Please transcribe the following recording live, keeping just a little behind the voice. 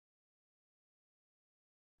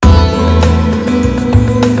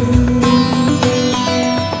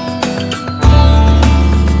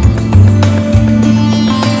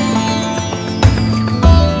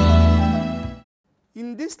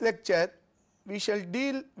this lecture we shall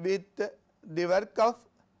deal with the work of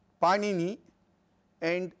Panini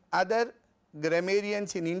and other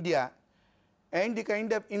grammarians in India and the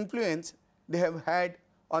kind of influence they have had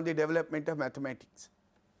on the development of mathematics.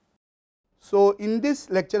 So, in this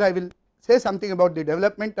lecture I will say something about the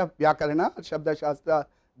development of Vyakarana or Shabda Shastra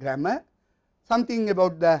grammar, something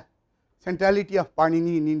about the centrality of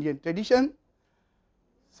Panini in Indian tradition,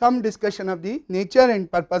 some discussion of the nature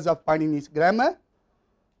and purpose of Panini's grammar,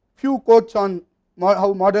 few quotes on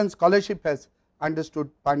how modern scholarship has understood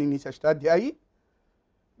Panini's Astadhyayi.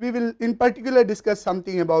 We will in particular discuss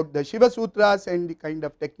something about the Shiva Sutras and the kind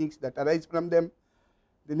of techniques that arise from them,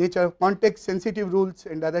 the nature of context sensitive rules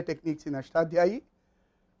and other techniques in Astadhyayi,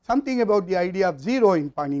 something about the idea of zero in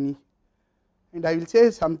Panini, and I will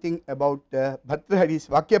say something about Bhartrhari's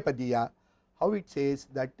Vakyapadiya, how it says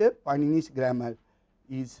that Panini's grammar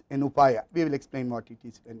is an upaya. We will explain what it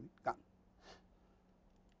is when we come.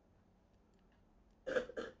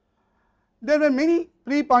 There were many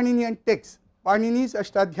pre-Paninian texts. Panini's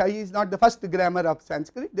Astadhyayi is not the first grammar of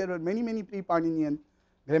Sanskrit. There were many pre-Paninian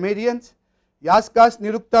grammarians. Yaska's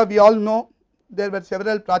Nirukta we all know. There were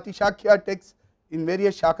several Pratishakya texts in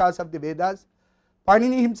various shakas of the Vedas.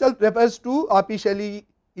 Panini himself refers to officially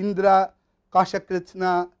Indra,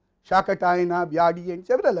 Kashakritsna, Shakatayana, Vyadi and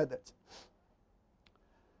several others.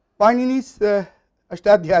 Panini's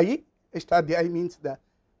Astadhyayi, Astadhyayi means the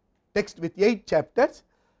text with 8 chapters.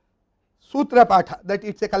 Sutra Patha, that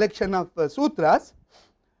it is a collection of sutras.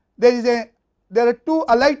 There are 2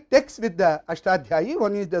 allied texts with the Astadhyayi,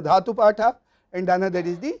 one is the Dhatu Patha and another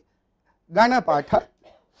is the Gana Patha.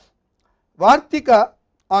 Vartika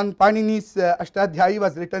on Panini's Astadhyayi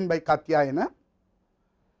was written by Katyayana.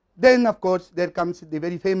 Then of course there comes the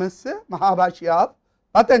very famous Mahabhashya of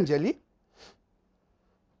Patanjali.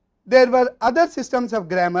 There were other systems of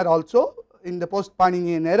grammar also in the post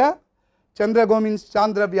Paninian era. Chandra Gomin's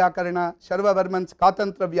Chandra Vyakarana, Sharva Varman's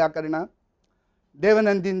Katantra Vyakarana,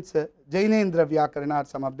 Devanandin's Jainendra Vyakarana are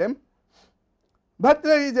some of them.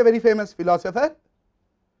 Bhartrhari is a very famous philosopher.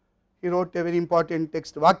 He wrote a very important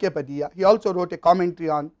text Vakyapadiya. He also wrote a commentary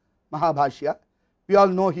on Mahabhashya. We all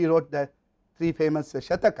know he wrote the 3 famous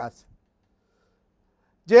Shatakas.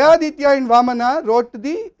 Jayaditya and Vamana wrote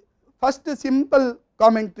the first simple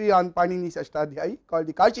commentary on Panini's Astadhyayi called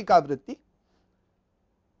the Kashika Vritti.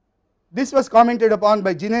 This was commented upon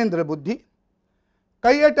by Jinendra Buddhi.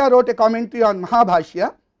 Kaiyata wrote a commentary on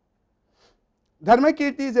Mahabhashya.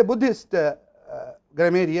 Dharmakirti is a Buddhist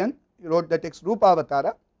grammarian. He wrote the text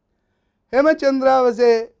Rupavatara. Hemachandra was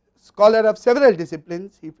a scholar of several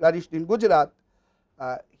disciplines. He flourished in Gujarat.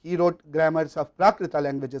 He wrote grammars of Prakrita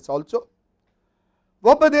languages also.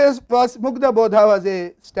 Vopadesh Mugdha Bodha was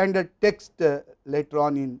a standard text later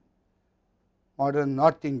on in modern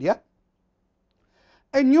North India.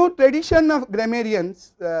 A new tradition of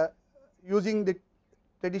grammarians using the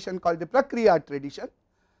tradition called the Prakriya tradition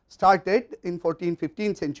started in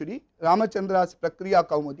 14th-15th century. Ramachandra's Prakriya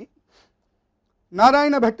Kaumudi.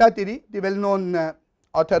 Narayana Bhattatiri, the well known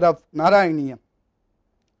author of Narayaniya,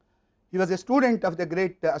 he was a student of the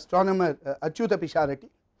great astronomer Achyuta Pisharati,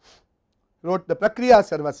 wrote the Prakriya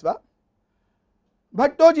Sarvasva.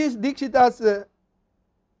 Bhattoji's Dikshita's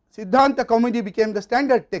Siddhanta Kaumudi became the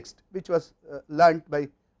standard text which was learnt by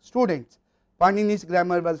students. Panini's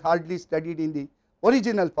grammar was hardly studied in the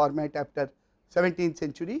original format after 17th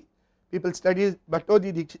century. People studied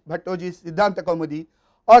Bhattoji's Siddhanta Kaumudi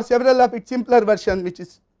or several of its simpler version, which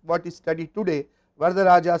is what is studied today,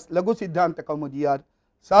 Vardaraja's Lagu Siddhanta Kaumudi or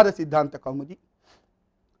Sara Siddhanta Kaumudi.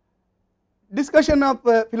 Discussion of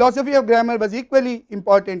philosophy of grammar was equally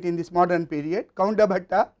important in this modern period. Kaunda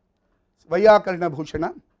Bhatta, Vyakarna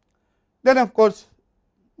Bhushana. Then of course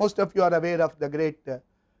most of you are aware of the great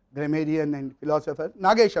grammarian and philosopher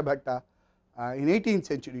Nagesha Bhatta in 18th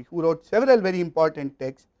century, who wrote several very important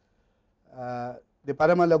texts, the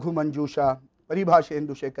Parama Laghu Manjusha,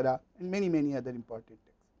 Paribhashendu Shekhara and many other important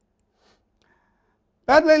texts.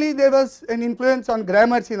 Parallelly there was an influence on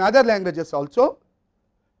grammars in other languages also.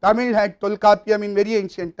 Tamil had Tolkapiyam in very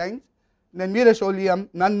ancient times, then Veerasholiyam,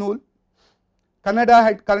 Nannul. Kannada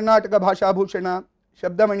had Karnataka Bhasha Bhushana,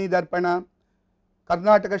 Shabdamani Darpana,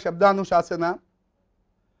 Karnataka Shabdanushasana.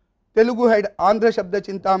 Telugu had Andhra Shabda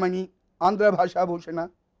Chintamani, Andhra Bhasha Bhushana.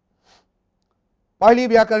 Pali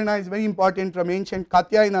Vyakarana is very important from ancient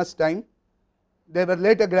Katyayana's time. There were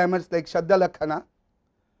later grammars like Shadda Lakhana.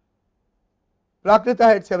 Prakrita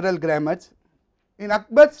had several grammars. In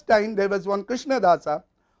Akbar's time there was one Krishnadasa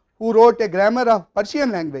who wrote a grammar of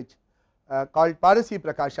Persian language called Parasi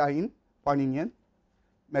Prakasha in Paninian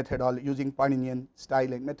methodology, using Paninian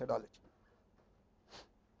style and methodology.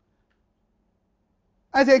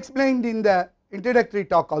 as I explained in the introductory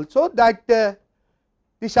talk also, that the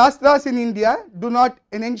Shastras in India do not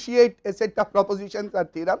enunciate a set of propositions or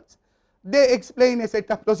theorems, they explain a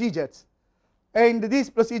set of procedures, and these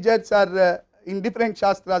procedures are in different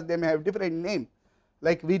Shastras, they may have different name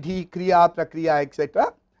like Vidhi, Kriya, Prakriya,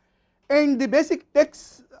 etc. And the basic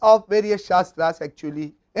texts of various Shastras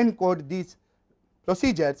actually encode these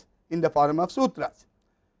procedures in the form of sutras.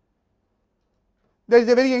 There is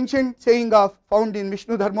a very ancient saying found in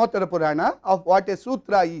Vishnu Dharmottara Purana of what a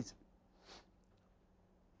sutra is.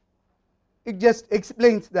 It just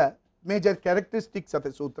explains the major characteristics of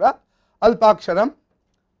a sutra. Alpaksharam,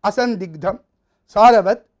 Asandigdham,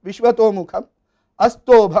 Saravat, Vishwatomukham,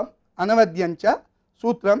 Astobham, Anavadyancha,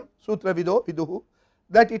 Sutram, Sutravido, Viduhu.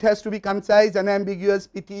 That it has to be concise, unambiguous,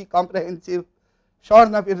 pithy, comprehensive,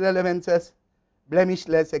 shorn of irrelevances,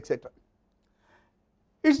 blemishless, etc.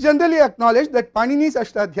 It is generally acknowledged that Panini's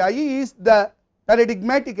Astadhyayi is the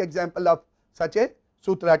paradigmatic example of such a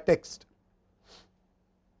sutra text.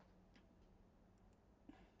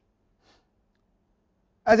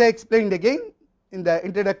 As I explained again in the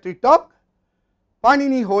introductory talk,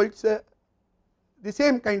 Panini holds the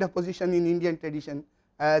same kind of position in Indian tradition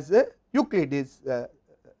as Euclid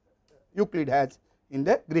has in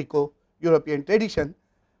the Greco-European tradition.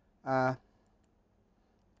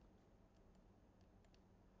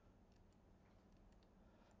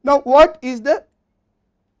 Now, what is the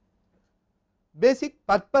basic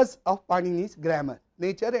purpose of Panini's grammar?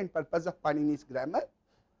 Nature and purpose of Panini's grammar.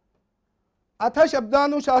 Atha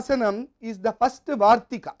Shabdanushasanam is the first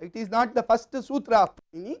Vartika. It is not the first sutra of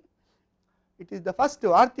Panini. It is the first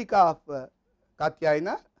Vartika of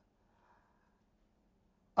Katyayana.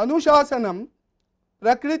 Anushasanam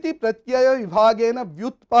Prakriti Pratyaya Vibhagena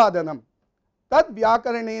Vyutpadanam Tad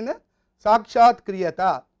Vyakaranena Sakshat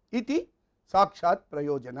Kriyata Iti Sakshat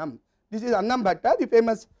Prayojanam. This is Annam Bhatta, the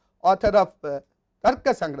famous author of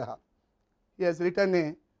Tarka Sangraha. He has written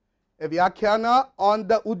a Vyakhyana on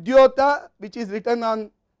the Udyota, which is written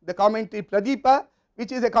on the commentary Pradipa,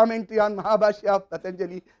 which is a commentary on Mahabhashya of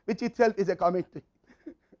Patanjali, which itself is a commentary.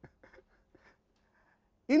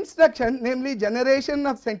 Instruction, namely generation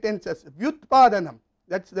of sentences, Vyutpadanam,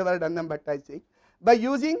 that is the word Annam Bhatta is saying, by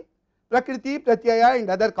using Prakriti, Pratyaya and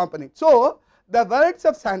other components. So, the words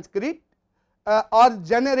of Sanskrit are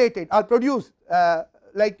generated or produced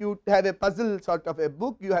like you have a puzzle sort of a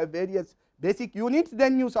book, you have various basic units,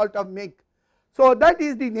 then you sort of make. So, that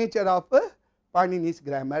is the nature of Panini's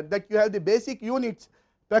grammar, that you have the basic units,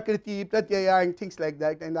 Prakriti, Pratyaya and things like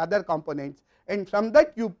that and other components, and from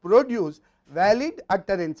that you produce valid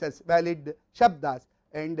utterances, valid shabdas,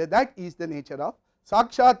 and that is the nature of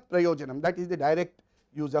Sakshat Prayojanam, that is the direct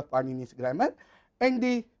use of Panini's grammar. And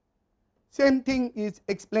the same thing is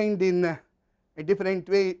explained in a different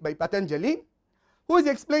way by Patanjali, who is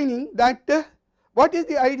explaining that what is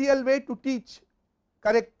the ideal way to teach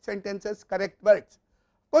correct sentences, correct words.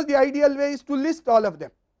 Of course, the ideal way is to list all of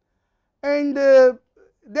them. And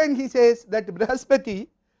then he says that Brihaspati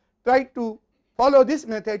tried to follow this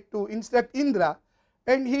method to instruct Indra,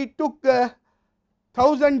 and he took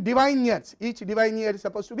 1000 divine years. Each divine year is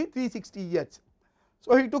supposed to be 360 years.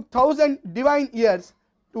 So, he took 1000 divine years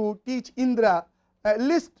to teach Indra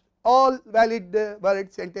list all valid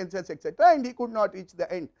words, sentences, etc., and he could not reach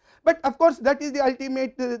the end. But of course, that is the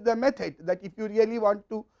ultimate the method, that if you really want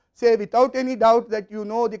to say without any doubt that you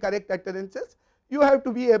know the correct utterances, you have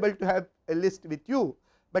to be able to have a list with you,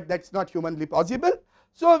 but that is not humanly possible.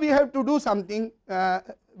 So, we have to do something,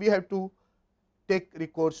 we have to take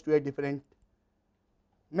recourse to a different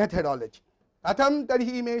methodology. Atham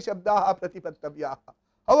tarhi me shabdaha pratipattavyaha.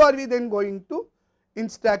 How are we then going to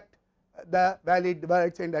instruct the valid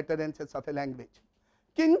words and utterances of a language?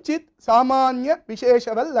 Kinchit samanya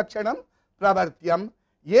visheshaval lakshanam pravartyam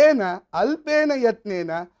yena alpena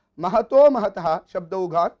yatnena mahato mahataha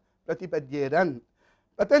shabdaughat pratipadyeran.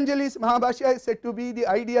 Patanjali's Mahabhashya is said to be the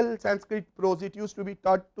ideal Sanskrit prose. It used to be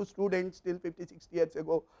taught to students till 50-60 years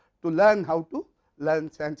ago to learn how to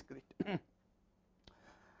learn Sanskrit.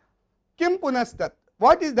 Kim punastat,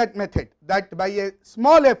 what is that method? That by a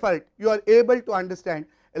small effort you are able to understand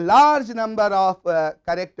a large number of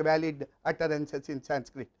correct valid utterances in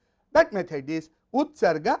Sanskrit. That method is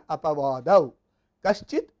Utsarga Apavadav.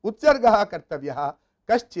 Kaschit Utsargaha Kartavyaha,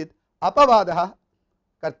 Kaschit Apavadaha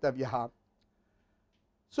Kartavyaha.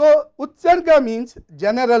 So, Utsarga means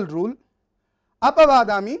general rule,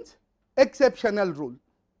 Apavada means exceptional rule.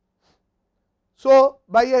 So,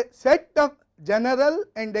 by a set of general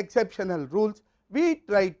and exceptional rules, we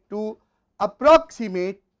try to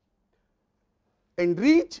approximate and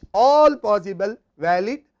reach all possible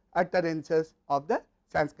valid utterances of the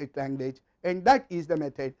Sanskrit language and that is the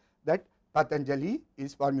method that Patanjali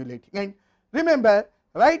is formulating. And remember,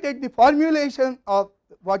 right at the formulation of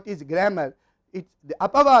what is grammar, it's the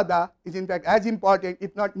apavada is in fact as important,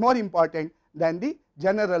 if not more important, than the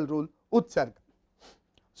general rule utsarga.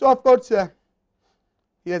 So of course,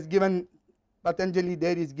 he has given, Patanjali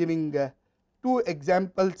there is giving two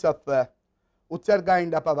examples of utsarga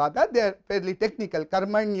and apavada. They are fairly technical.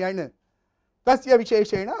 Karmanyana tasya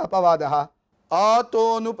visheshena apavadaha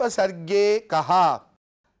atonupasarge kaha.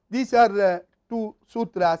 These are two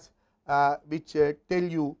sutras which tell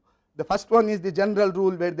you, the first one is the general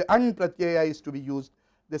rule where the an pratyaya is to be used.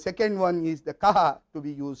 The second one is the kaha to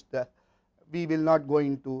be used. We will not go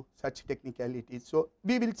into such technicalities. So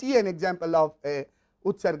we will see an example of a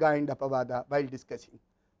utsarga and apavada while discussing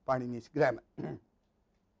Panini's grammar.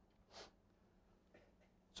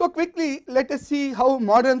 So quickly let us see how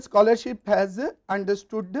modern scholarship has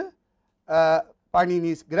understood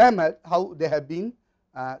Panini's grammar, how they have been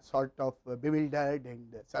sort of bewildered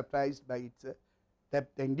and surprised by its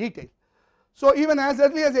depth and detail. So even as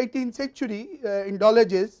early as 18th century,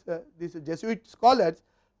 Indologists, these Jesuit scholars,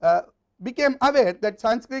 became aware that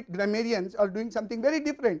Sanskrit grammarians are doing something very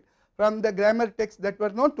different from the grammar texts that were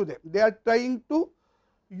known to them. They are trying to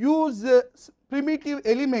use primitive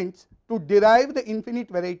elements to derive the infinite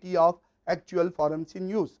variety of actual forms in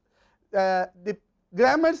use. The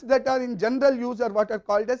grammars that are in general use are what are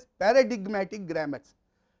called as paradigmatic grammars.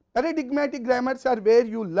 Paradigmatic grammars are where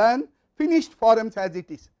you learn finished forms as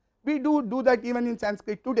it is. We do that even in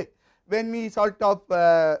Sanskrit today. When we sort of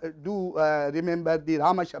remember the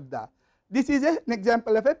Rama Shabda, this is an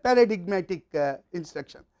example of a paradigmatic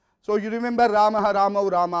instruction. So you remember Ramaha, Ramau,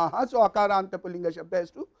 Ramaha, so Akaranta Pullinga Shabda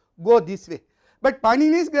has to go this way. But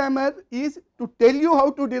Panini's grammar is to tell you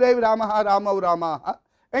how to derive Ramaha, Ramau, Ramaha,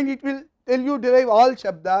 and it will tell you derive all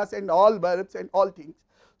Shabdas and all verbs and all things.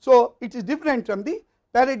 So it is different from the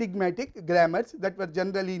paradigmatic grammars that were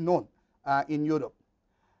generally known in Europe.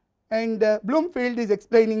 And Bloomfield is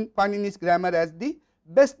explaining Panini's grammar as the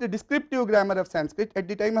best descriptive grammar of Sanskrit. At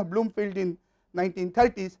the time of Bloomfield in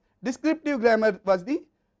 1930s, descriptive grammar was the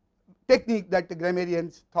technique that the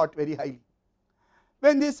grammarians thought very highly.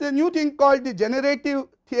 When this new thing called the generative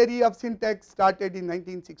theory of syntax started in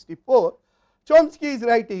 1964, Chomsky is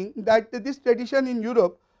writing that this tradition in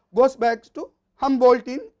Europe goes back to Humboldt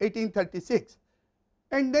in 1836.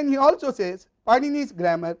 And then he also says Panini's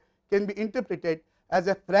grammar can be interpreted as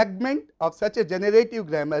a fragment of such a generative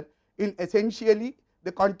grammar in essentially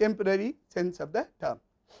the contemporary sense of the term.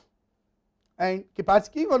 And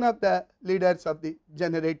Kiparsky, one of the leaders of the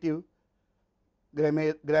generative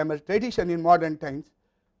grammar tradition in modern times,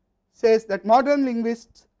 says that modern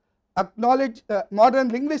linguistics acknowledges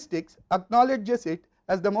it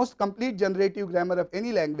as the most complete generative grammar of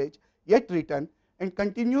any language yet written, and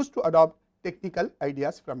continues to adopt technical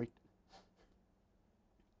ideas from it.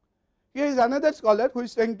 Here is another scholar who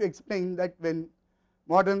is trying to explain that when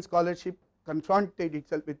modern scholarship confronted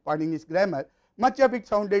itself with Panini's grammar, much of it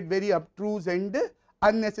sounded very obtruse and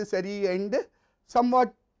unnecessary and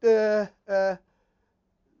somewhat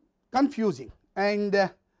confusing. And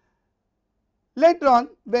later on,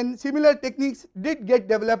 when similar techniques did get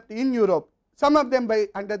developed in Europe, some of them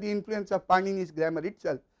under the influence of Panini's grammar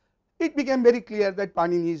itself, it became very clear that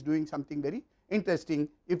Panini is doing something very interesting,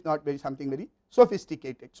 if not something very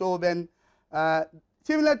sophisticated. So when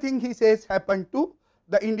similar thing, he says, happened to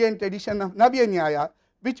the Indian tradition of Navya Nyaya,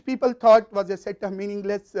 which people thought was a set of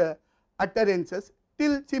meaningless utterances,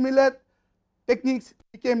 till similar techniques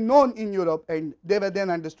became known in Europe, and they were then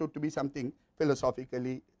understood to be something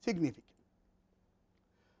philosophically significant.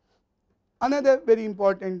 Another very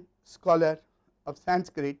important scholar of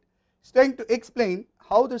Sanskrit is trying to explain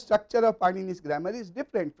how the structure of Panini's grammar is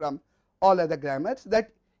different from all other grammars,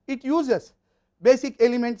 that it uses basic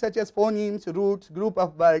elements such as phonemes, roots, group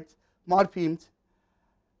of words, morphemes,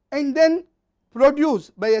 and then produce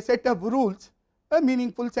by a set of rules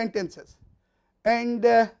meaningful sentences. And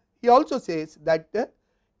he also says that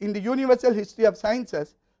in the universal history of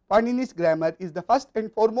sciences, Panini's grammar is the first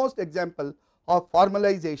and foremost example of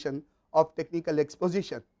formalization of technical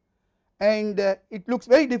exposition. And it looks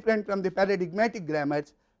very different from the paradigmatic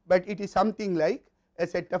grammars, but it is something like a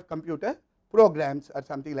set of computer programs or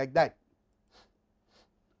something like that.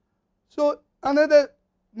 So another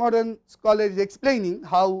modern scholar is explaining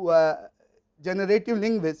how generative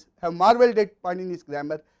linguists have marveled at Panini's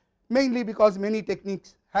grammar, mainly because many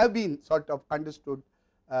techniques have been sort of understood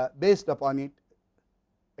based upon it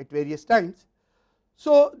at various times.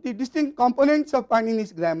 So the distinct components of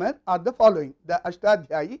Panini's grammar are the following: the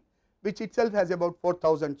Astadhyayi, which itself has about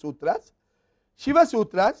 4000 sutras; Shiva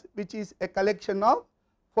Sutras, which is a collection of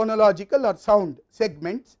phonological or sound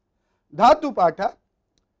segments, Dhatu Patha,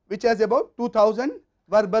 which has about 2000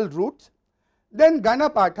 verbal roots, then Gana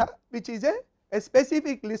Patha, which is a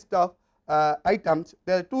specific list of items.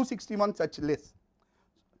 There are 261 such lists.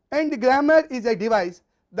 And grammar is a device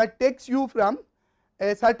that takes you from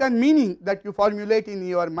a certain meaning that you formulate in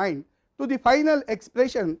your mind to the final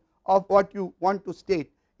expression of what you want to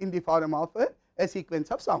state in the form of a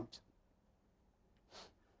sequence of sounds.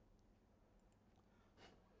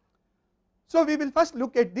 So, we will first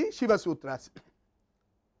look at the Shiva Sutras.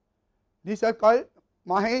 These are called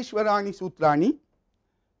Maheshwarani Sutrani.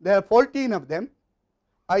 There are 14 of them: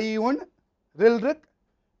 Ayun, Rilrik,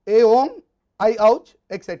 Aom, Ouch,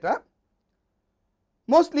 etc.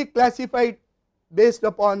 Mostly classified based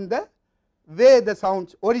upon the way the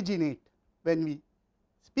sounds originate when we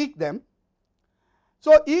speak them.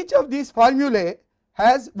 So, each of these formulae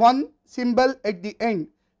has one symbol at the end,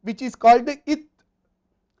 which is called the it.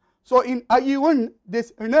 So, in Ayun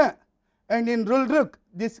this na, and in Rilrik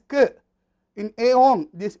this k, in Aom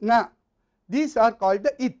this na, these are called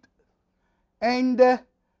the it, and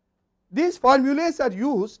these formulas are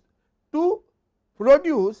used to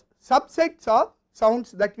produce subsets of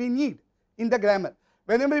sounds that we need in the grammar.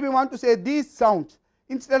 Whenever we want to say these sounds,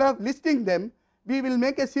 instead of listing them, we will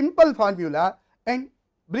make a simple formula and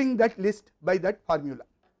bring that list by that formula.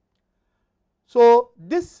 So,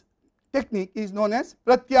 this technique is known as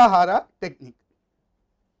Pratyahara technique.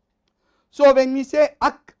 So, when we say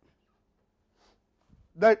ak,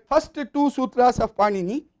 the first two sutras of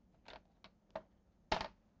Panini,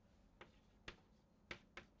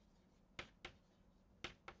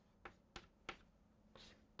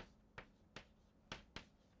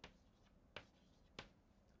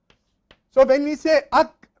 so when we say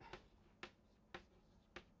ak,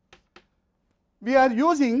 we are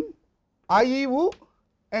using Aivu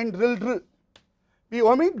and Rilr. We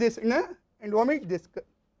omit this na and omit this k.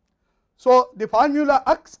 So, the formula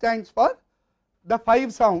ak stands for the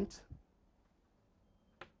 5 sounds.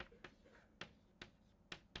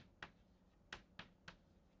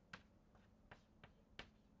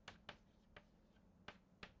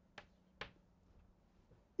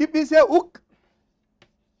 If we say uk,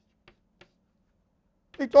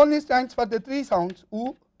 it only stands for the 3 sounds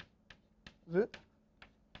u, r.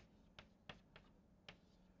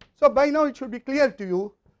 So, by now it should be clear to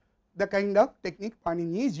you the kind of technique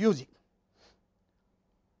Panini is using.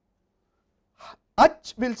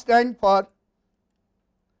 Ach will stand for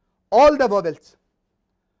all the vowels,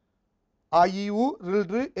 a, I, U, R,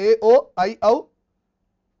 R, A, O, I, O.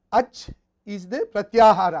 Ach is the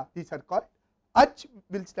Pratyahara, these are called. Ach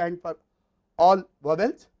will stand for all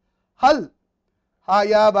vowels. Hal, Ha,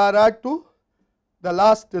 Ya, Bara to the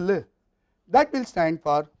last L, that will stand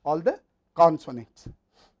for all the consonants.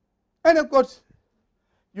 And of course,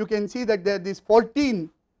 you can see that there are these 14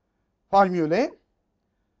 formulae,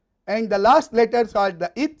 and the last letters are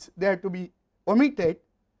the its, they are to be omitted,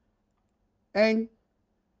 and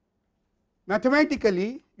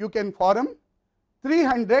mathematically you can form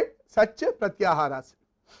 300 such pratyaharas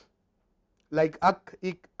like ak,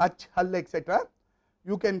 ik, ach, hal, etc.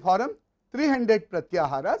 You can form 300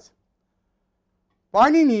 pratyaharas.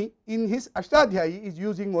 Panini in his Astadhyayi is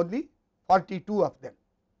using only 42 of them.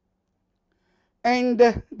 And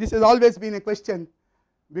this has always been a question,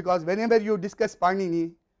 because whenever you discuss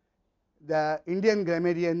Panini, the Indian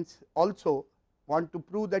grammarians also want to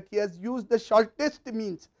prove that he has used the shortest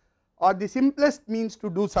means or the simplest means to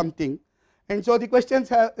do something. And so, the question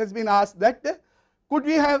has been asked that could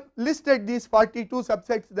we have listed these 42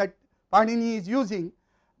 subsets that Panini is using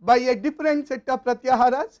by a different set of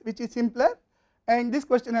pratyaharas which is simpler, and this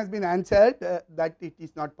question has been answered that it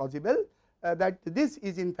is not possible, that this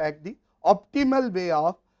is in fact the optimal way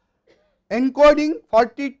of encoding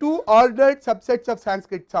 42 ordered subsets of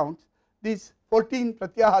Sanskrit sounds. These 14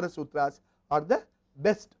 Pratyahara Sutras are the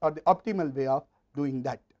best or the optimal way of doing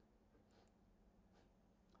that.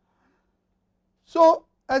 So,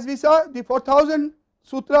 as we saw the 4000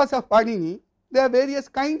 Sutras of Panini, there are various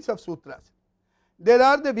kinds of sutras. There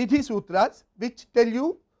are the Vidhi Sutras which tell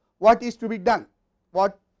you what is to be done,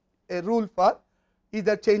 what a rule for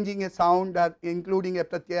either changing a sound or including a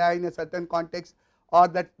pratyaya in a certain context, or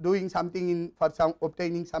that doing something for some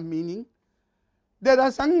obtaining some meaning. There are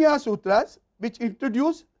Sanya Sutras which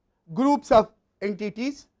introduce groups of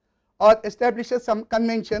entities or establishes some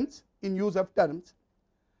conventions in use of terms.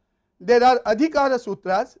 There are Adhikara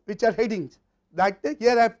Sutras which are headings, that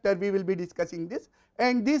hereafter we will be discussing this,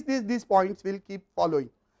 and these points will keep following.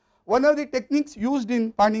 One of the techniques used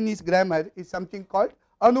in Panini's grammar is something called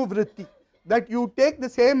Anuvritti, that you take the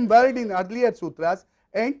same word in earlier sutras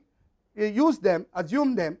and use them,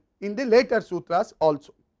 assume them in the later sutras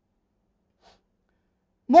also.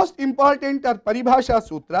 Most important are Paribhasha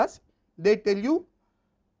sutras. They tell you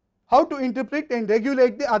how to interpret and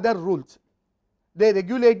regulate the other rules. They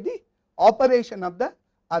regulate the operation of the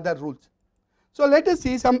other rules. So let us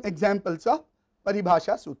see some examples of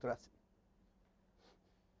Paribhasha sutras.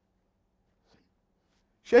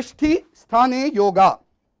 Shashti Sthane Yoga.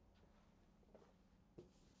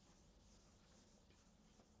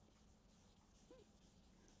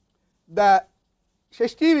 The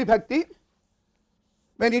Shashti Vibhakti,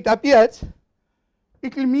 when it appears,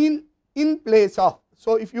 it will mean in place of.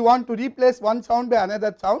 So if you want to replace one sound by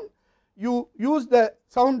another sound, you use the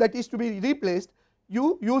sound that is to be replaced,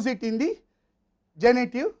 you use it in the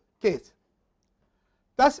genitive case.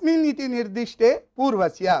 Tasmin iti nirdishte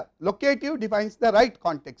purvasya. Locative defines the right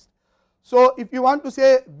context. So if you want to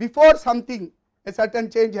say before something a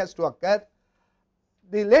certain change has to occur,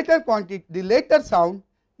 the later sound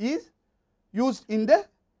is used in the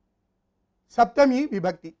Saptami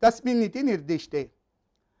Vibhakti. Tasmin iti nirdishte.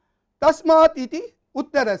 Tasmat iti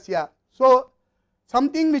uttarasya. So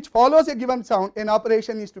something which follows a given sound, an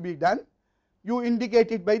operation is to be done, you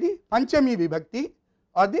indicate it by the Panchami Vibhakti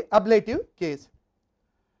or the ablative case.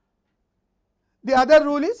 The other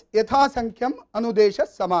rule is Yatha Sankhyam Anudesha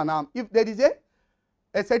Samanam. If there is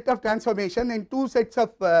a set of transformation and two sets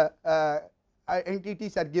of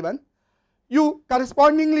entities are given, you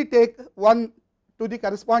correspondingly take one to the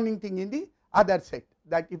corresponding thing in the other set.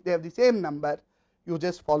 That if they have the same number, you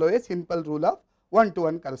just follow a simple rule of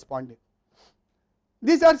one-to-one corresponding.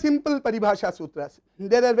 These are simple Paribhasha sutras.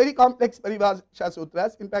 There are very complex Paribhasha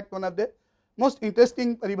sutras. In fact, one of the most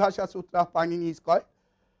interesting Paribhasha sutra of Panini is called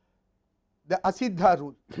the Asiddha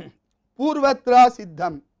rule. Purvatra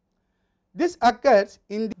Siddham. This occurs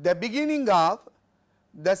in the beginning of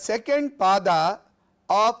the second pada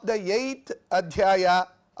of the 8th Adhyaya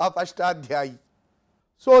of Astadhyayi.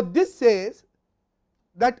 So this says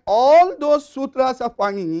that all those sutras of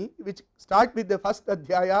Panini which start with the first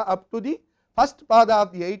Adhyaya up to the first pada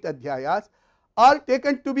of the 8 Adhyayas are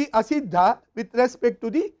taken to be Asiddha with respect to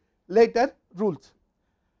the later rules.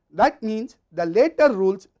 That means the later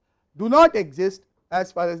rules do not exist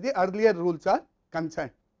as far as the earlier rules are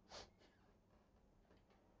concerned.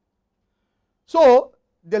 So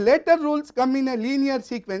the later rules come in a linear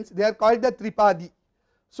sequence, they are called the Tripadi.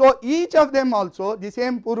 So each of them also the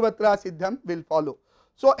same Purvatra Siddham will follow.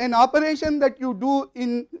 So an operation that you do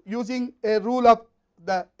in using a rule of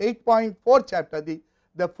the 8.4 chapter,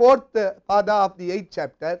 the fourth pada of the 8th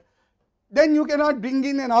chapter, then you cannot bring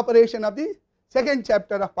in an operation of the second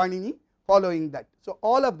chapter of Panini following that. So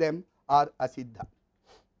all of them are Asiddha.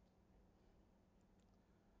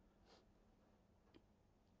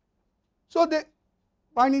 So the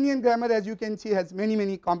Paninian grammar, as you can see, has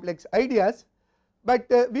many complex ideas, but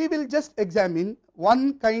we will just examine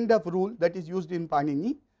one kind of rule that is used in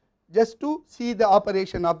Panini just to see the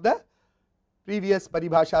operation of the previous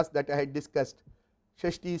paribhashas that I had discussed,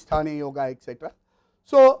 Shashti, Sthane, Yoga, etc.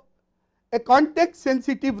 So a context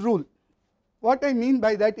sensitive rule, what I mean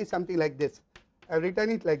by that is something like this. I have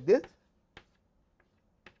written it like this.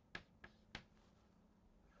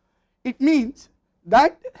 It means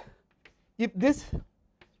that if this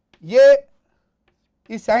A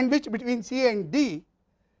is sandwiched between C and D,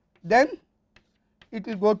 then it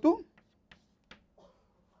will go to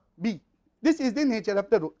B. This is the nature of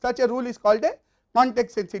the rule. Such a rule is called a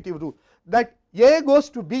context sensitive rule, that A goes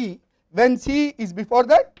to B when C is before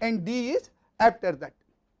that and D is after that.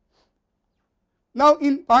 Now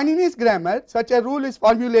in Panini's grammar, such a rule is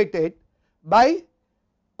formulated by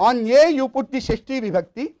on A you put the Shashti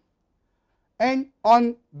Vibhakti and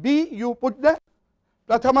on B you put the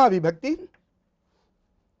Prathama Vibhakti,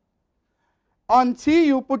 on C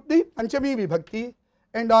you put the Panchami Vibhakti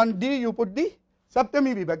and on D you put the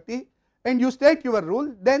Saptami Vibhakti, and you state your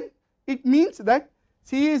rule, then it means that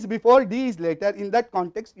C is before, D is later. In that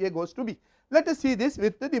context A goes to B. Let us see this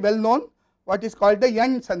with the well known what is called the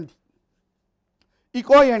Yan Sandhi.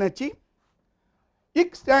 Iko Yanachi.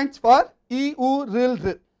 Ik stands for E U Ril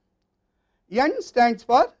R. Yan stands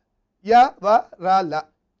for Ya Va Ra La.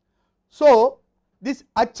 So this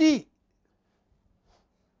Achi,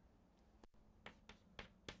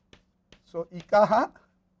 so Ikaha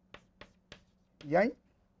Yan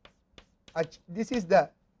Ach, this is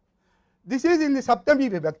in the Saptami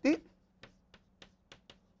Vibhakti.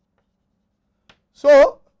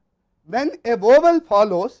 So when a vowel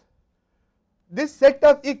follows this set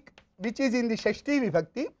of ik which is in the Shashti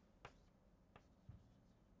Vibhakti,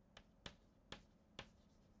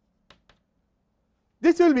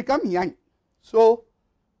 this will become yan. So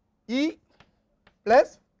E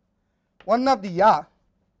plus one of the ya,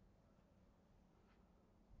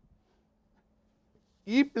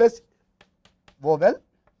 E plus vowel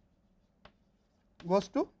goes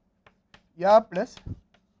to ya plus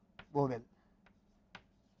vowel.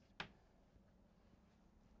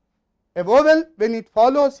 A vowel when it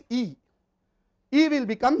follows E, E will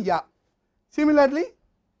become ya. Similarly,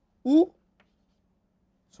 U,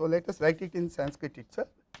 so let us write it in Sanskrit itself,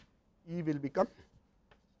 E will become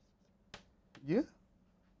Y.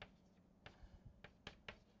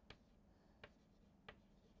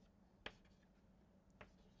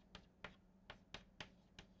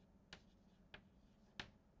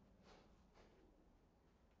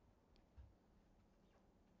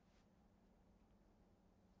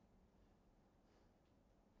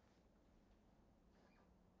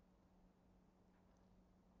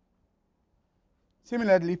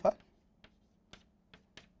 Similarly for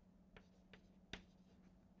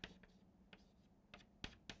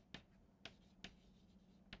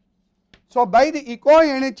so by the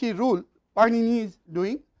eco-energy rule, Panini is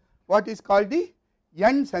doing what is called the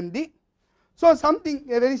yan sandhi. So something,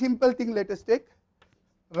 a very simple thing, let us take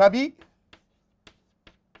Ravi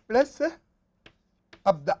plus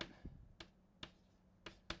Abda.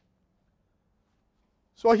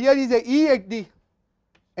 So here is a E at the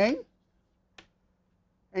end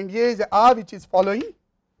and here is a A which is following.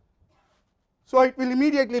 So it will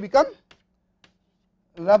immediately become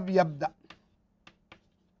Ravyabda.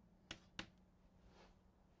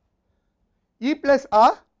 E plus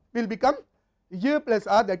A will become Y plus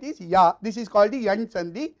A, that is Ya. This is called the yan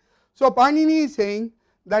sandhi. So Panini is saying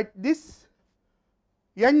that this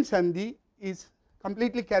yan sandhi is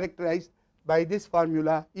completely characterized by this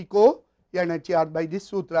formula eco energy, or by this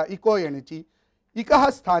sutra eco energy. Ikaha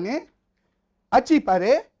sthane achi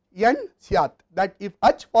pare yan syat, that if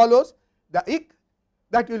ach follows the ik,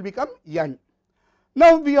 that will become yan.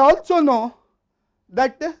 Now we also know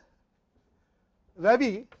that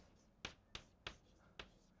Ravi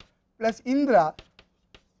plus Indra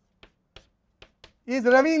is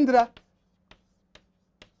Ravindra.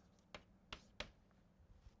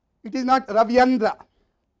 It is not Ravyandra,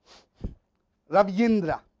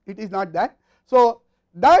 Ravyindra, it is not that. So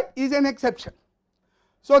that is an exception.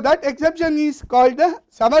 So that exception is called the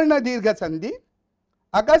Savarna Dirgha Sandhi,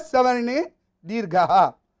 Akas Savarne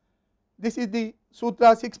Dirghaha. This is the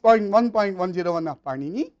Sutra 6.1.101 of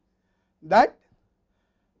Panini, that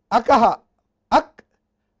Akaha, Ak,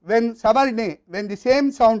 when Savarne, when the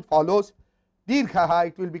same sound follows Dirghaha,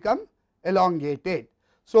 it will become elongated.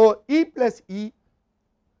 So E plus E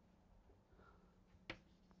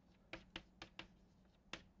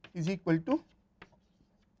is equal to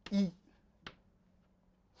E.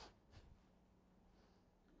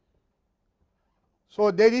 So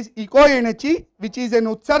there is eco-energy, which is an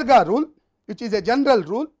Utsarga rule, which is a general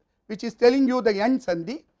rule, which is telling you the yan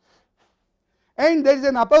sandhi, and there is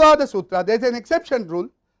an Apavada Sutra, there is an exception rule,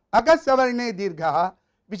 Akas Savarne Dirghaha,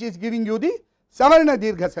 which is giving you the Savarna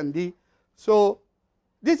Dirgha Sandhi. So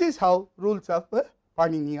this is how rules of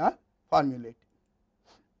Panini are formulated.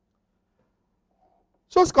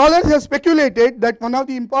 So scholars have speculated that one of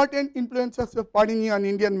the important influences of Panini on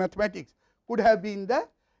Indian mathematics could have been the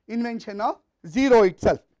invention of zero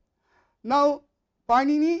itself. Now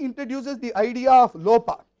Panini introduces the idea of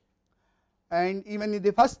lopa, and even in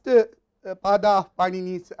the first pada of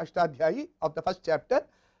Panini's Astadhyayi of the first chapter,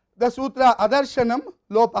 the sutra Adarshanam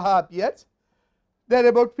Lopaha appears. There are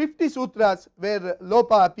about 50 sutras where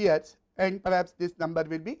lopa appears, and perhaps this number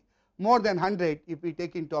will be more than 100 if we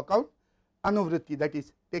take into account anuvritti, that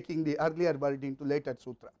is taking the earlier word into later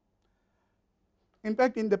sutra. In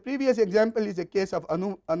fact, in the previous example is a case of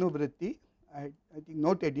anuvritti, I think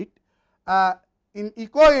noted it. In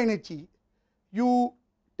eco-energy, you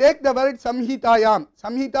take the word samhitayam.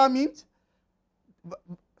 Samhita means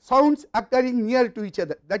sounds occurring near to each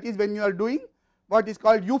other. That is when you are doing what is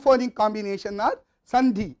called euphonic combination or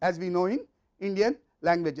sandhi, as we know in Indian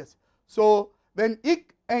languages. So when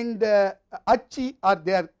ik and achi are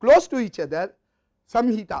there close to each other,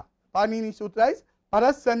 samhita. Panini Sutra is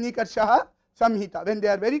paras sannikarshaha samhita. When they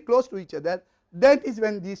are very close to each other, that is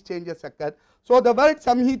when these changes occur. So the word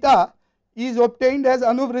samhita is obtained as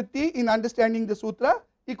anuvritti in understanding the sutra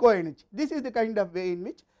eco-energy. This is the kind of way in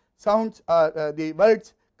which sounds are the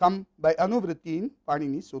words come by anuvritti in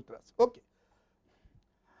Panini Sutras. Okay.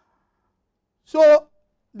 So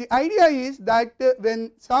the idea is that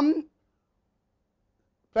when some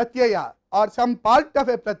pratyaya or some part of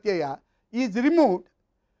a pratyaya is removed,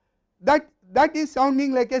 that is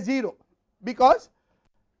sounding like a zero, because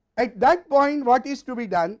at that point what is to be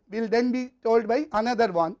done will then be told by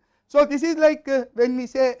another one. So this is like when we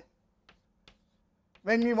say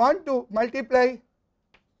when we want to multiply,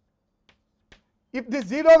 if this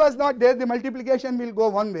 0 was not there, the multiplication will go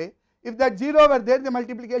one way. If that 0 were there, the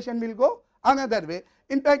multiplication will go another way.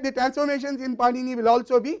 In fact, the transformations in Panini will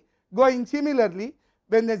also be going similarly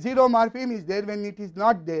when the 0 morpheme is there, when it is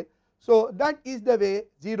not there. So that is the way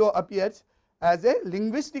 0 appears as a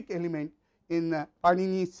linguistic element in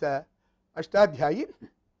Panini's Astadhyayi.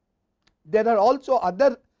 There are also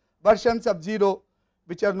other versions of 0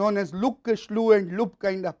 which are known as luk, shlu and lup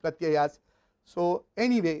kind of pratyayas. So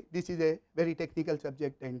anyway, this is a very technical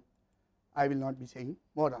subject and I will not be saying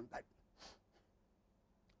more on that.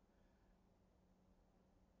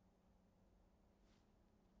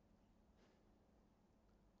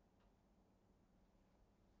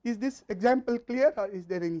 Is this example clear or is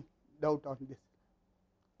there any doubt on this?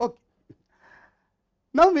 Okay.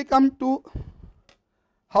 Now we come to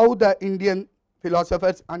how the Indian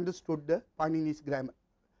philosophers understood the Panini's grammar.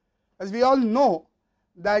 As we all know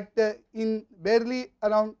that in barely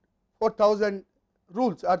around 4000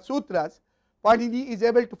 rules or sutras, Panini is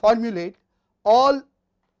able to formulate all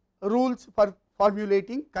rules for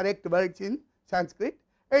formulating correct words in Sanskrit,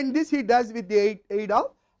 and this he does with the aid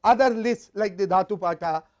of other lists like the Dhatu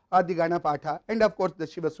Patha or the Gana Patha, and of course the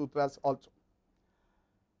Shiva Sutras also.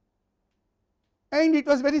 And it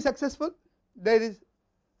was very successful. There is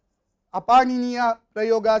Apaniniya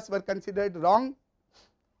Prayogas were considered wrong,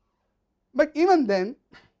 but even then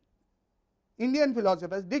Indian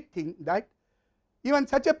philosophers did think that even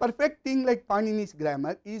such a perfect thing like Panini's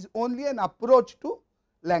grammar is only an approach to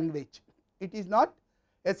language. It is not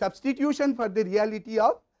a substitution for the reality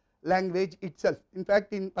of language itself. In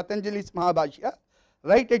fact, in Patanjali's Mahabhashya,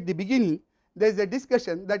 right at the beginning, there is a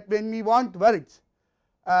discussion that when we want words,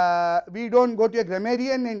 we don't go to a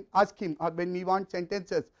grammarian and ask him, or when we want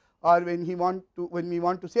sentences, or when we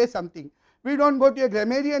want to say something, we don't go to a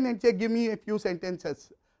grammarian and say give me a few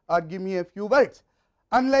sentences or give me a few words.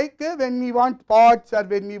 Unlike when we want pots or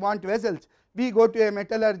when we want vessels, we go to a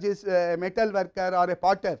metallurgist, a metal worker or a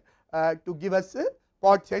potter to give us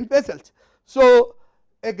pots and vessels. So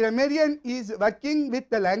a grammarian is working with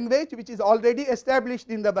the language which is already established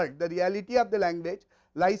in the world. The reality of the language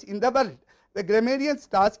lies in the world. The grammarian's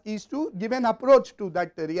task is to give an approach to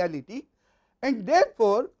that reality, and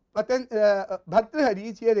therefore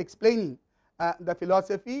Bhartrhari is here explaining the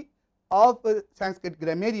philosophy of Sanskrit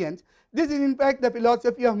grammarians. This is in fact the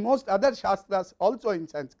philosophy of most other shastras also in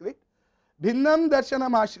Sanskrit. Bhinnam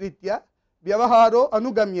darshanam ashritya vyavaharo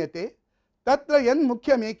anugamyate tatra yan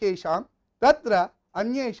mukhyam ekesham tatra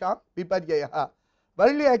anyesham viparyayaha.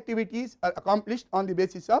 Worldly activities are accomplished on the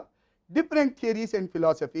basis of different theories and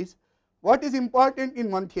philosophies. What is important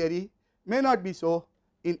in one theory may not be so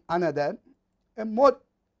in another. A more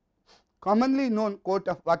commonly known quote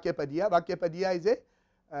of Vakyapadya. Vakyapadya is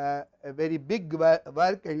a very big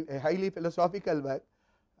work and a highly philosophical work,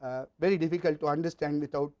 very difficult to understand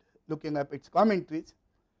without looking up its commentaries.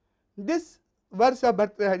 This verse of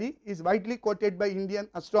Bhartrhari is widely quoted by Indian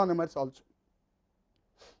astronomers also.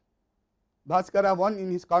 Bhaskara I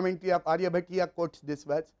in his commentary of Aryabhatiya quotes this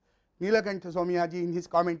verse. Nilakantha Somyaji in his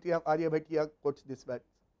commentary of Aryabhatiya quotes this verse.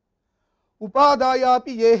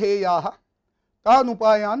 Upadayapi ye heyaha tan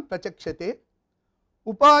upayan prachakshate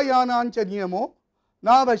upayanancha niyamo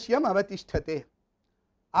navashyam avatisthate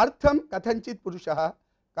artham kathanchit purushaha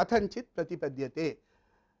kathanchit pratipadyate.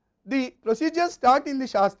 The procedures taught in the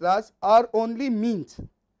Shastras are only means,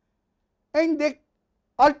 and they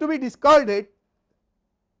are to be discarded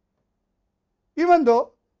even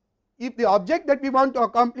though if the object that we want to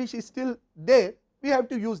accomplish is still there, we have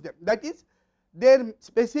to use them. That is, their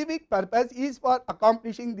specific purpose is for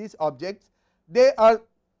accomplishing these objects. They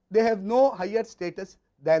have no higher status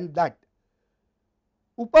than that.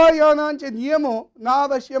 Upayanancha niyamo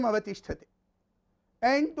navashyam avatisthate.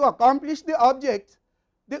 And to accomplish the objects,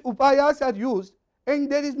 the upayas are used, and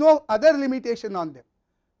there is no other limitation on them.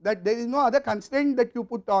 That there is no other constraint that you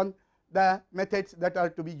put on the methods that are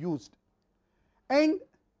to be used. And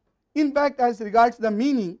in fact, as regards the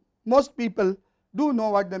meaning, most people do know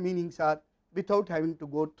what the meanings are without having to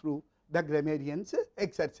go through the grammarian's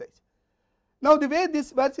exercise. Now, the way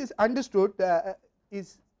this verse is understood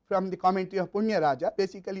is from the commentary of Punya Raja.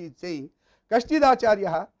 Basically, it is saying,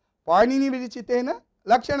 Kashtidacharyaha Panini Vidichitena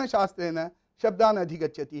Lakshana Shastrena Shabdan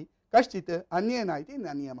Adhigachati Kashchit Anyena iti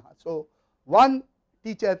Nanyamaha. So, one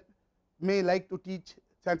teacher may like to teach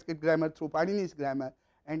Sanskrit grammar through Panini's grammar,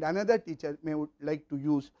 and another teacher may would like to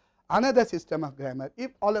use another system of grammar.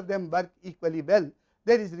 If all of them work equally well,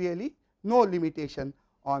 there is really no limitation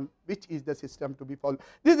on which is the system to be followed.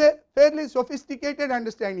 This is a fairly sophisticated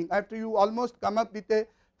understanding. After you almost come up with a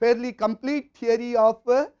fairly complete theory of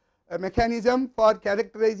a mechanism for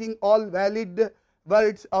characterizing all valid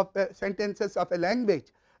words of sentences of a language.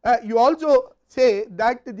 You also say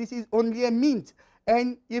that this is only a means,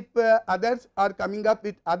 and if others are coming up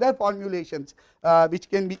with other formulations which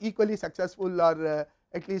can be equally successful, or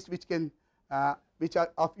at least which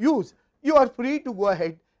are of use, you are free to go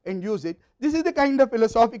ahead and use it. This is the kind of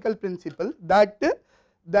philosophical principle that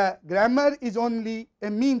the grammar is only a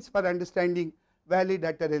means for understanding valid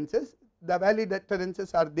utterances. The valid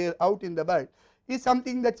utterances are there out in the world is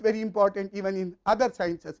something that is very important even in other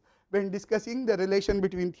sciences. When discussing the relation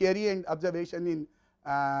between theory and observation in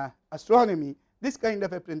astronomy, this kind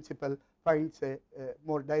of a principle finds a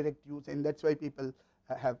more direct use, and that is why people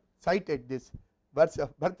have cited this verse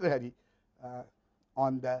of Bhartrhari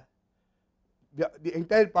on the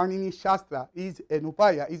entire Panini Shastra is an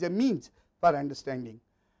upaya, is a means for understanding.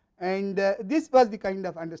 And this was the kind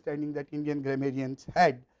of understanding that Indian grammarians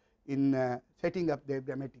had in setting up their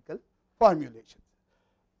grammatical formulations.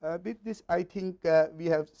 With this, I think we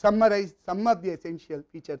have summarized some of the essential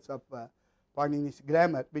features of Panini's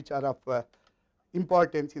grammar, which are of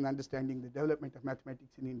importance in understanding the development of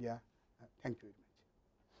mathematics in India. Thank you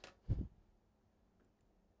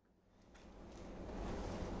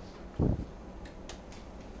very much.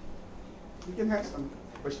 We can have some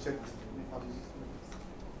questions. We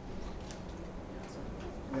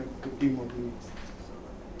have 15 more minutes.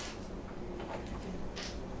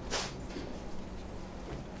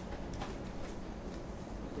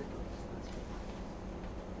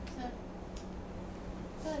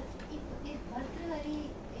 Sir, if Bhartrhari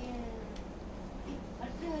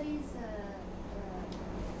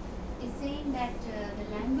is saying that the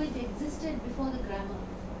language existed before the grammar,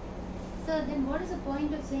 sir, then what is the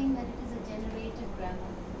point of saying that it is a generated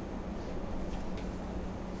grammar?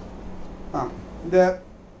 The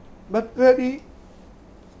Bhartrhari,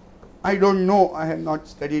 I don't know, I have not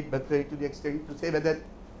studied Bhartrhari to the extent to say whether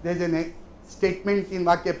there is a statement in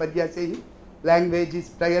Vakya Padya saying language is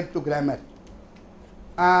prior to grammar.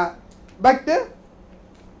 But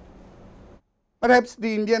perhaps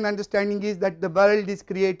the Indian understanding is that the world is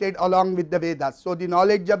created along with the Vedas. So, the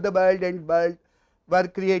knowledge of the world and world were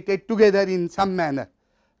created together in some manner.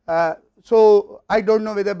 So, I do not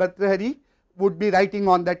know whether Bhartrhari would be writing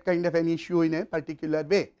on that kind of an issue in a particular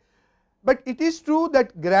way. But it is true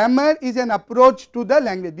that grammar is an approach to the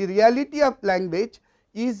language. The reality of language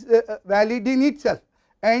is valid in itself,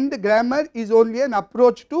 and grammar is only an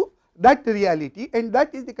approach to that reality, and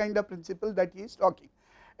that is the kind of principle that he is talking.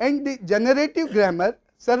 And the generative grammar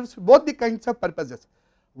serves both the kinds of purposes.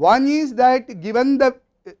 One is that given that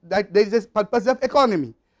there is a purpose of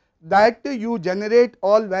economy, that you generate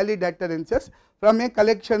all valid utterances from a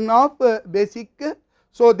collection of basic.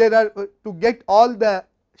 So, there are to get all the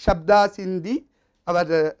shabdas in the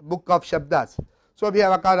our book of shabdas. So, we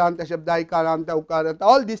have akaranta shabda, ikaranta, ukaranta,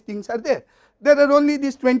 all these things are there. There are only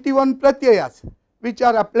these 21 pratyayas which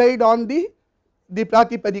are applied on the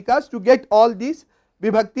pratipadikas to get all these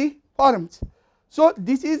vibhakti forms. So,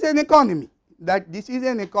 this is an economy,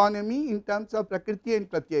 in terms of prakriti and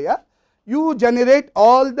pratyaya. You generate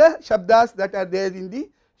all the shabdas that are there in the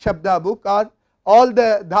shabda book, or all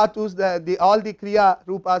the dhatus, all the kriya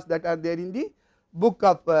rupas that are there in the book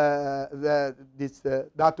of this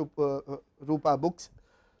dhatu rupa books.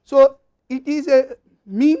 So, it is a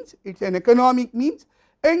means, it is an economic means,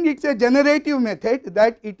 and it is a generative method,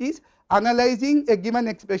 that it is analyzing a given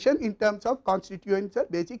expression in terms of constituents or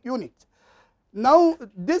basic units. Now,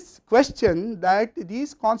 this question that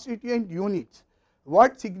these constituent units,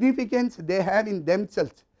 what significance they have in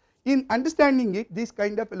themselves, in understanding it, these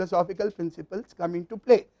kind of philosophical principles come into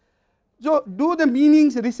play. So, do the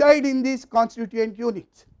meanings reside in these constituent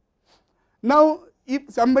units? Now, if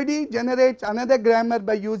somebody generates another grammar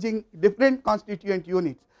by using different constituent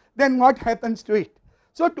units, then what happens to it?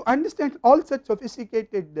 So, to understand all such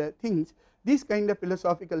sophisticated things, these kind of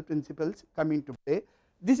philosophical principles come into play.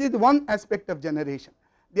 This is one aspect of generation.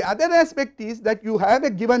 The other aspect is that you have a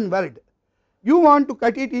given word, you want to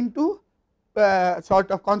cut it into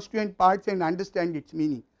sort of constituent parts and understand its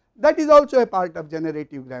meaning. That is also a part of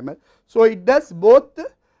generative grammar. So, it does both.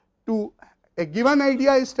 To a given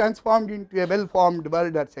idea is transformed into a well formed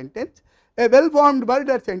word or sentence. A well formed word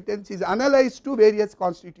or sentence is analyzed to various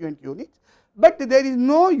constituent units, but there is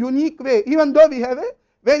no unique way, even though we have a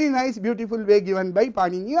very nice beautiful way given by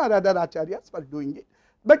Panini or other acharyas for doing it,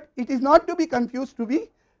 but it is not to be confused to be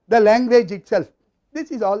the language itself.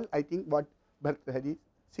 This is all I think what Bhartrhari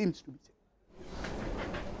seems to be saying.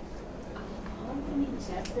 How many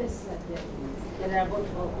chapters are there? There are about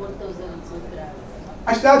 4,000 sutras.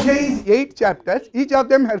 Astadhyayi is 8 chapters, each of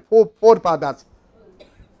them has 4 padas.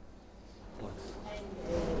 And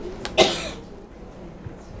it's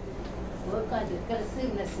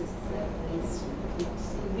recursiveness is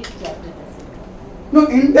in which chapter does it come? No,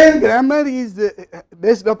 entire grammar is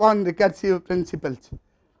based upon recursive principles.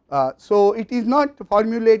 So it is not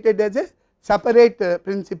formulated as a separate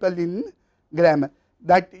principle in grammar,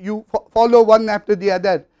 that you follow one after the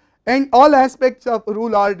other, and all aspects of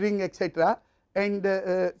rule ordering etc. and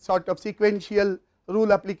sort of sequential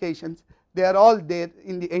rule applications, they are all there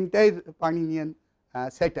in the entire Paninian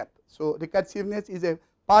setup. So recursiveness is a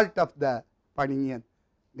part of the Paninian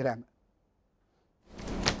grammar.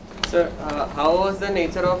 Sir, how was the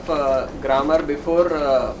nature of grammar before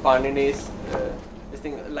Panini's this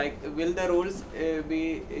thing? Like, will the rules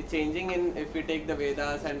be changing in if we take the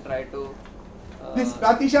Vedas and try to? These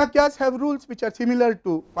Pratishakyas have rules which are similar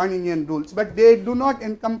to Paninian rules, but they do not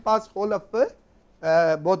encompass whole of both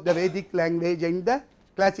the Vedic language and the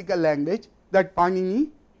classical language that Panini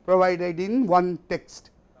provided in one text.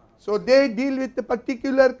 So they deal with the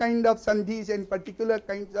particular kind of sandhis and particular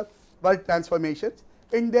kinds of word transformations,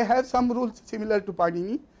 and they have some rules similar to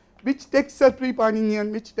Panini. Which texts are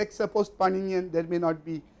pre-Paninian, which texts are post-Paninian, there may not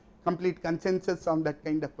be complete consensus on that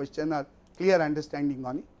kind of question or clear understanding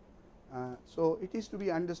on it. So it is to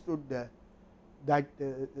be understood that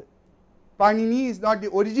Panini is not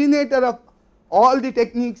the originator of all the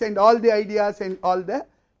techniques and all the ideas and all the,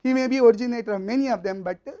 he may be originator of many of them,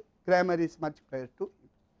 but grammar is much prior to him.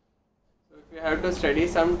 So if we have to study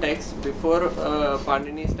some text before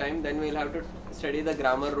Panini's time, then we will have to study the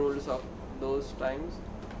grammar rules of those times.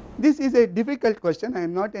 This is a difficult question. I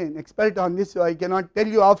am not an expert on this, so I cannot tell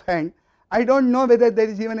you offhand. I do not know whether there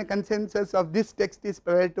is even a consensus of this text is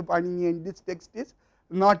prior to Panini and this text is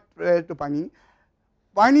not prior to Panini.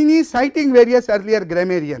 Panini is citing various earlier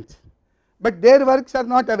grammarians, but their works are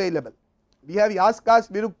not available. We have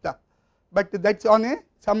Yaskas Virukta, but that is on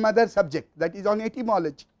some other subject, that is on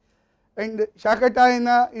etymology, and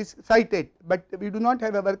Shakatayana is cited, but we do not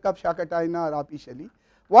have a work of Shakatayana officially.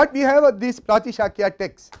 What we have are these Pratishakya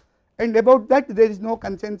texts, and about that there is no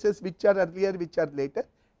consensus which are earlier, which are later.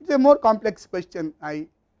 It is a more complex question. I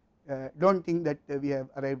do not think that we have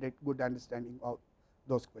arrived at good understanding of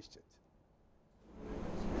those questions.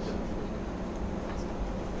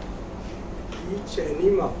 Each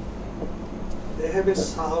animal, they have a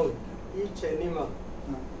sound. Each animal,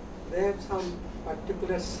 they have some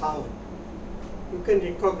particular sound. You can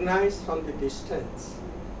recognize from the distance.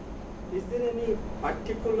 Is there any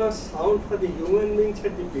particular sound for the human beings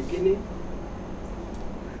at the beginning?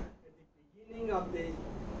 At the beginning of the,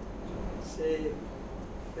 say,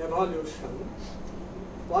 evolution,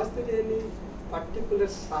 was there any particular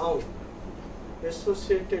sound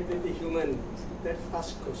associated with the human beings? That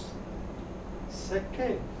first question.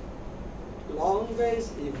 Second, language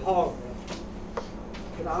evolved.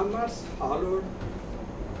 Grammars followed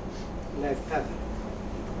later.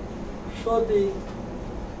 So the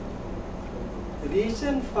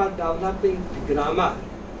reason for developing grammar,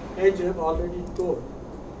 as you have already told,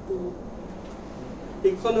 to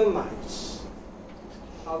economize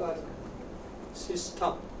our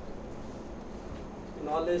system,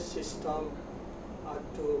 knowledge system, or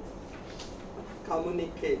to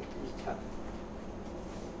communicate each other.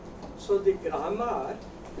 So the grammar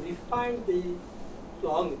refined the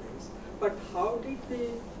language, but how did the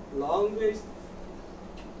language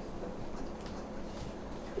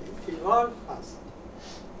evolve first?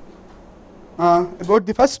 About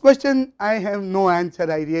the first question, I have no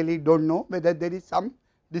answer. I really do not know whether there is some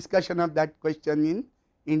discussion of that question in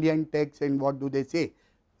Indian texts and what do they say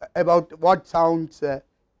about what sounds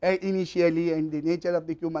initially and the nature of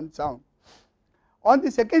the human sound. On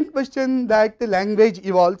the second question, that the language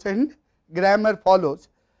evolves and grammar follows,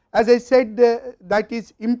 as I said, that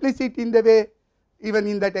is implicit in the way, even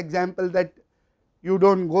in that example, that you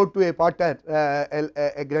do not go to a potter,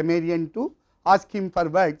 a grammarian, to ask him for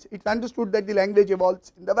words. It is understood that the language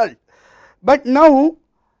evolves in the world. But now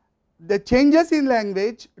the changes in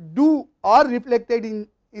language are reflected in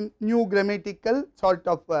new grammatical sort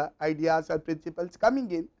of ideas or principles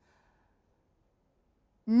coming in.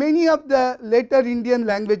 Many of the later Indian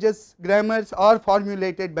languages grammars are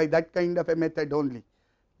formulated by that kind of a method only,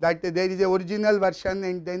 that there is a original version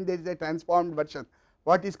and then there is a transformed version,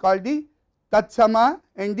 what is called the Tatsama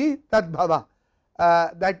and the Tadbhava,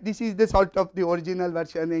 that this is the sort of the original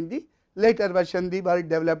version and the later version the word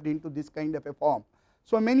developed into this kind of a form.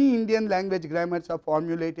 So many Indian language grammars are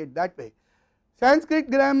formulated that way. Sanskrit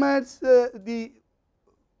grammars, the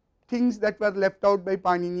things that were left out by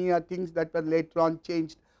Panini or things that were later on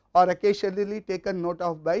changed or occasionally taken note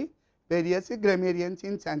of by various grammarians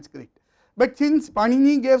in Sanskrit. But since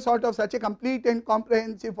Panini gave sort of such a complete and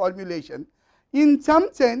comprehensive formulation, in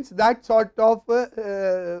some sense that sort of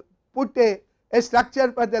put a a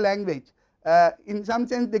structure for the language. In some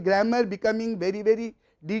sense the grammar becoming very, very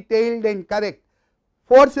detailed and correct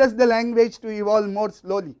forces the language to evolve more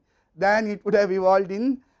slowly than it would have evolved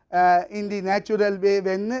in the natural way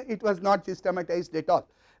when it was not systematized at all.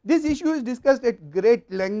 This issue is discussed at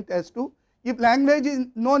great length as to if language is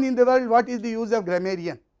known in the world, what is the use of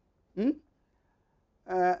grammarian?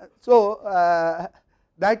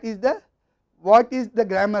 That is the what is the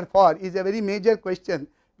grammar for is a very major question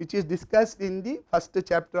which is discussed in the first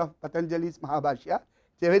chapter of Patanjali's Mahabhashya. It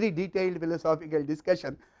is a very detailed philosophical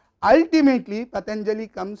discussion. Ultimately Patanjali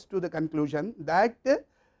comes to the conclusion that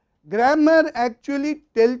grammar actually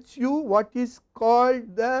tells you what is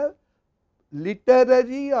called the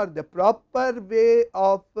literary or the proper way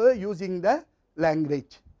of using the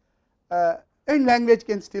language, and language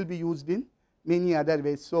can still be used in many other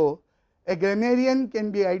ways. So, a grammarian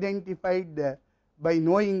can be identified by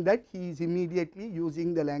knowing that he is immediately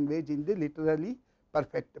using the language in the literally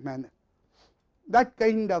perfect manner, that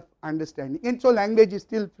kind of understanding, and so language is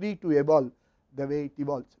still free to evolve the way it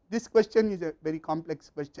evolves. This question is a very complex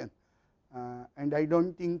question, and I do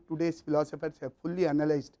not think today's philosophers have fully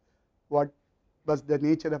analyzed what was the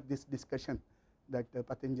nature of this discussion that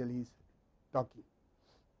Patanjali is talking.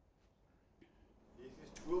 This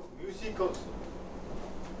is true of music also.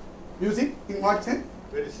 Music in what sense?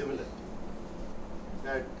 Very similar.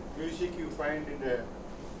 That music you find in the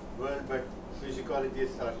world, but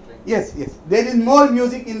musicologists are trying. Yes, yes. There is more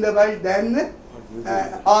music in the world than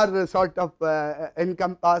or sort of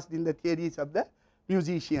encompassed in the theories of the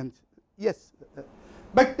musicians. Yes,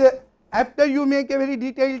 but after you make a very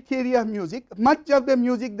detailed theory of music, much of the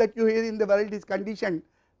music that you hear in the world is conditioned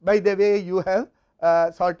by the way you have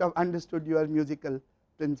sort of understood your musical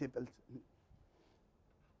principles.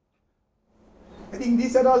 I think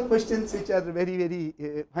these are all questions which are very,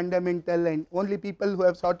 very fundamental, and only people who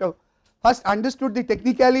have sort of first understood the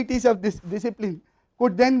technicalities of this discipline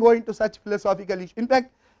could then go into such philosophical issues. In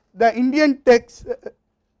fact, the Indian texts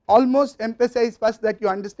almost emphasize first that you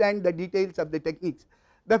understand the details of the techniques.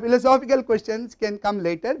 The philosophical questions can come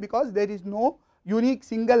later because there is no unique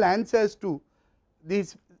single answers to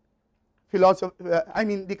these I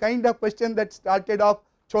mean the kind of question that started off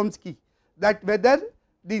Chomsky, that whether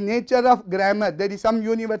the nature of grammar, there is some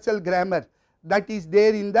universal grammar that is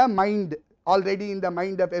there in the mind, already in the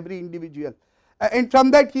mind of every individual, and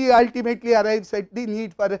from that he ultimately arrives at the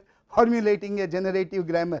need for formulating a generative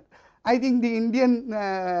grammar. I think the Indian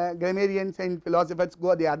grammarians and philosophers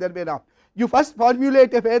go the other way around. You first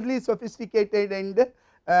formulate a fairly sophisticated and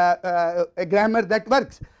a grammar that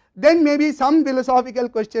works, then maybe some philosophical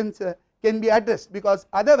questions can be addressed, because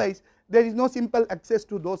otherwise there is no simple access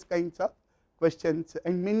to those kinds of questions,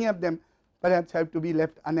 and many of them perhaps have to be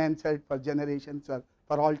left unanswered for generations or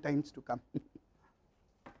for all times to come.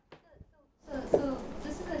 So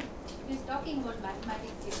this is we're talking about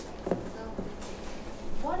mathematics here. So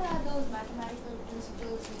what are those mathematical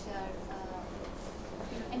principles which are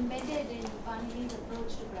embedded in Panini's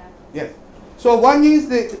approach to grammar? Yes. So one is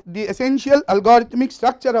the essential algorithmic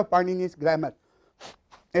structure of Panini's grammar,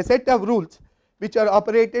 a set of rules which are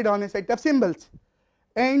operated on a set of symbols,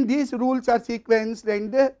 and these rules are sequenced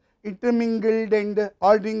and intermingled, and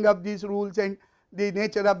ordering of these rules and the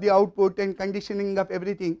nature of the output and conditioning of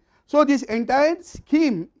everything. So this entire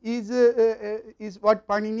scheme is what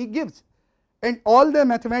Panini gives, and all the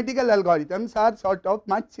mathematical algorithms are sort of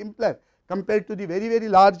much simpler compared to the very, very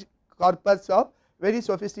large corpus of very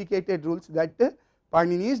sophisticated rules that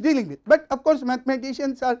Panini is dealing with. But of course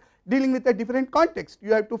mathematicians are dealing with a different context.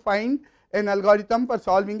 You have to find an algorithm for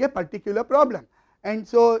solving a particular problem, and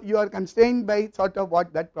so you are constrained by sort of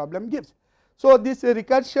what that problem gives. So this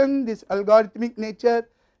recursion, this algorithmic nature,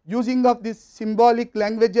 using of these symbolic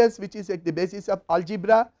languages which is at the basis of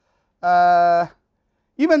algebra,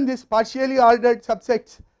 even this partially ordered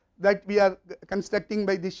subsets that we are constructing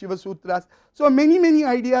by the Shiva Sutras. So many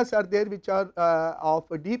ideas are there which are of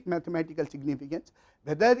a deep mathematical significance.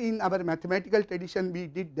 Whether in our mathematical tradition we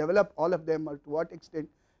did develop all of them, or to what extent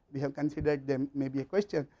we have considered them, may be a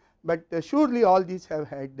question, but surely all these have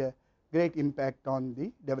had great impact on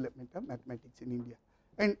the development of mathematics in India.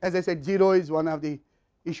 And as I said, zero is one of the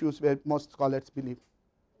issues where most scholars believe.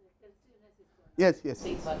 Yes, yes,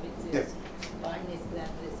 yes, yes,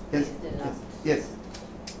 yes, yes, yes.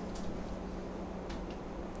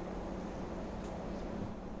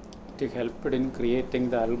 It helped in creating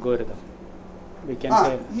the algorithm. We can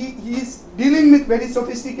say he is dealing with very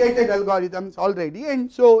sophisticated algorithms already,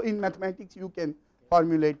 and so in mathematics you can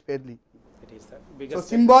formulate fairly. it is the biggest.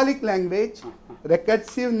 So symbolic language,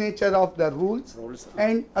 recursive nature of the rules,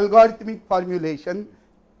 and algorithmic formulation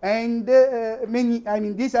and many, I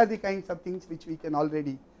mean these are the kinds of things which we can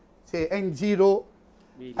already say. And 0,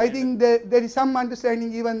 I think there is some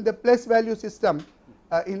understanding even the plus value system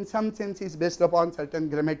in some sense is based upon certain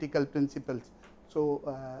grammatical principles. So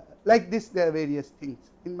like this there are various things.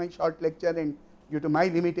 In my short lecture and due to my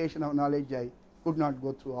limitation of knowledge I could not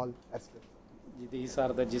go through all aspects. These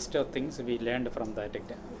are the gist of things we learned from that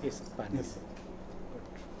exam. Yes, fine. Yes.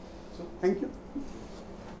 So thank you.